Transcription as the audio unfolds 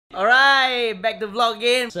Alright, back to vlog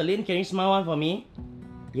again. Celine, can you smile one for me?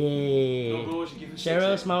 Yay. No, bro, she gave you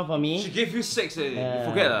Cheryl, 6. smile for me. She gave you 6. You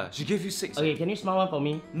forget she gave you 6. Okay, can you smile one for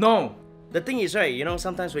me? No. The thing is, right, you know,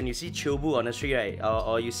 sometimes when you see chobu on the street, right,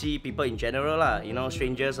 or you see people in general, you know,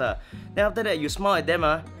 strangers, then after that you smile at them,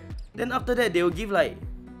 then after that they will give like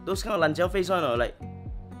those kind of lanjiao face one, like,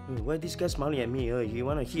 why this guy smiling at me? He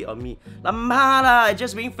wanna hit on me? Lama lah,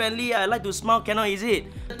 just being friendly. I like to smile, cannot is it?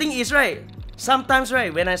 The thing is, right, sometimes,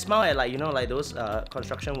 right, when I smile at like, you know, like those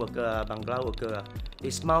construction worker, bangla worker,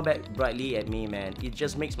 they smile back brightly at me, man. It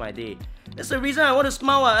just makes my day. That's the reason I want to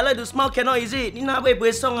smile. I like to smile, cannot is it? Ni nak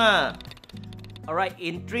boleh song Alright,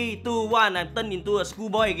 in 3, 2, 1, I'm turned into a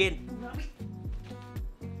schoolboy again.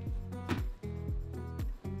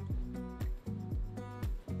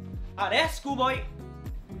 There, schoolboy.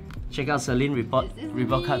 Check out Celine report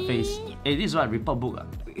card face. Hey, this is what? Report book?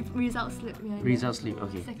 Result slip. Yeah, result slip,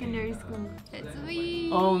 okay. Secondary school. That's me.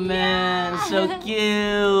 Oh man, so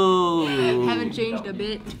cute. Haven't changed a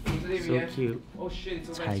bit. So cute. Oh shit,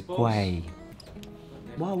 it's Cai guai.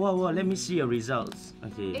 Wow, let me see your results.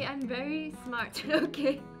 Okay. Hey, I'm very smart,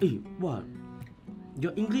 okay? Hey, what?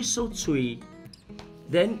 Your English so cui.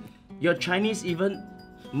 Then your Chinese even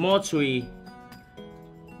more cui.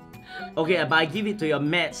 Okay, but I give it to your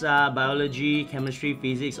maths, biology, chemistry,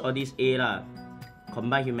 physics, all these A lah.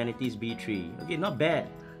 Combined humanities B3. Okay, not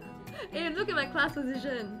bad. Hey, look at my class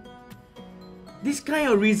position. This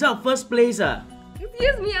kind of result, first place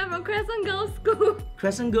Excuse me, I'm from Crescent Girls School.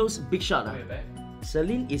 Crescent Girls, big shot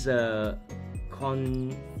Celine is a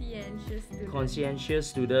conscientious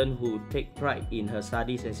student who take pride in her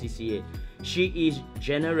studies and CCA. She is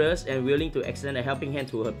generous and willing to extend a helping hand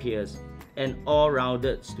to her peers. An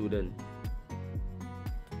all-rounded student.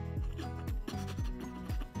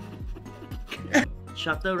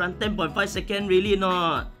 Shutter run 10.5 seconds, really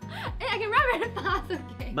not? Hey, I can run very fast,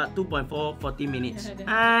 okay? But 2.4, 40 minutes.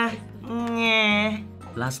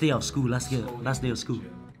 Last day of school, last day of school.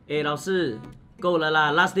 Hey, 老师，够了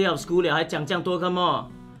啦 ，last day of school 了，还讲这样多干嘛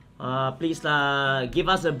？Please lah, give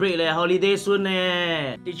us a break holiday soon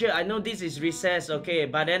Teacher, I know this is recess, okay,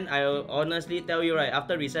 but then I'll honestly tell you, right,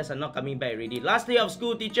 after recess I'm not coming back already. Last day of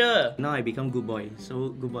school, teacher. Now I become good boy, so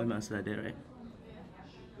good boy must like that, right?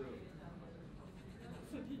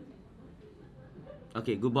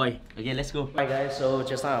 Okay, good boy. Okay, let's go. Hi guys, so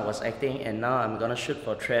just now I was acting and now I'm gonna shoot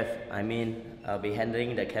for Trev. I mean, I'll be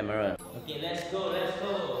handling the camera. Okay, let's go.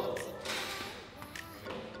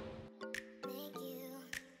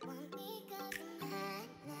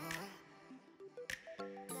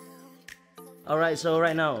 Alright, so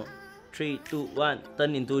right now, 3, 2, 1,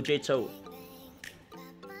 turn into J Chou.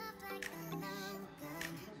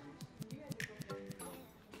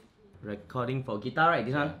 Recording for guitar, right?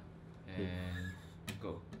 This one? And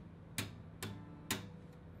go.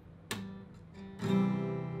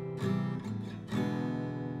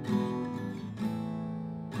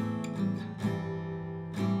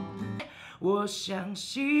 I 相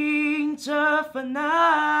信这份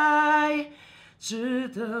爱值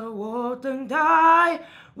得我等待，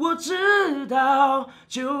我知道，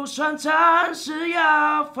就算暂时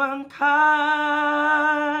要分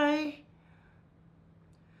开，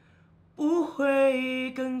不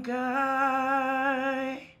会更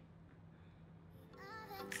改。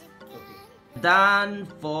Done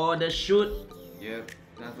for the shoot. Yep,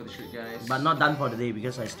 done for the shoot, guys. But not done for the day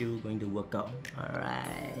because I'm still going to work out.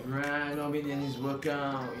 Alright. Right, Norbin and his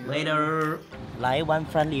workout. Later. Like one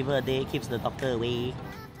front lever a day keeps the doctor away.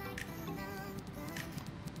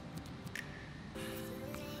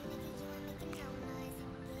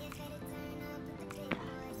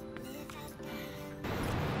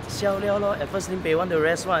 Xiao liao lor. At first Lim Pei want the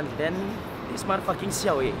rest one, then this motherfucking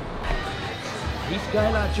xiao This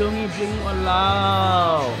guy lah, show me drink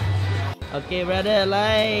walao. Okay, brother,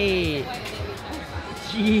 like.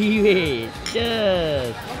 Gee,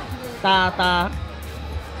 cheers. Ta.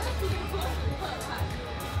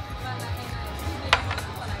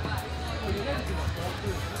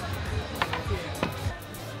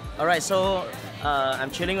 Alright, so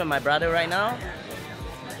I'm chilling with my brother right now.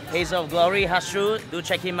 Haze of Glory, Hashru, do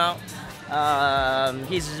check him out.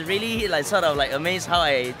 He's really like sort of like amazed how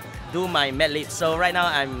I do my Mad Libs. So right now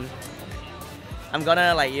I'm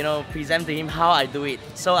gonna like, you know, present to him how I do it.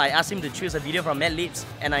 So I asked him to choose a video from Mad Libs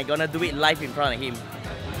and I'm gonna do it live in front of him.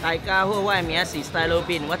 大家好，我的名是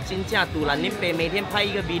Norbin， 我真正杜兰林北每天拍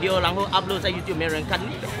一个 video， 然后 upload 在 YouTube 没有人看，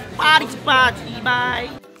巴里巴鸡掰。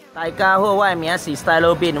大家好，我的名是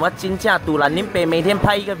Norbin， 我真正杜兰林北每天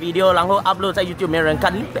拍一个 video， 然后 upload 在 YouTube 没有人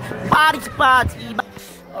看，巴里巴鸡掰。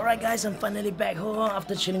Alright guys, I'm finally back home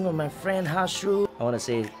after chilling with my friend Hashru. I wanna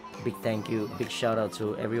say big thank you, big shout out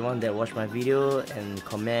to everyone that watched my video and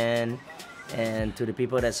comment, and to the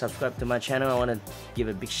people that subscribe to my channel. I want to give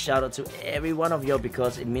a big shout out to every one of you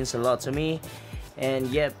because it means a lot to me. And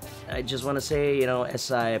yep, I just want to say, you know,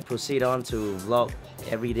 as I proceed on to vlog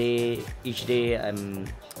every day, each day,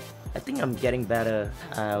 I think I'm getting better.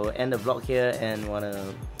 I will end the vlog here and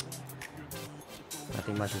wanna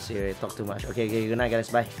nothing much to say. Talk too much. Okay, good night guys,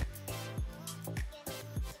 bye.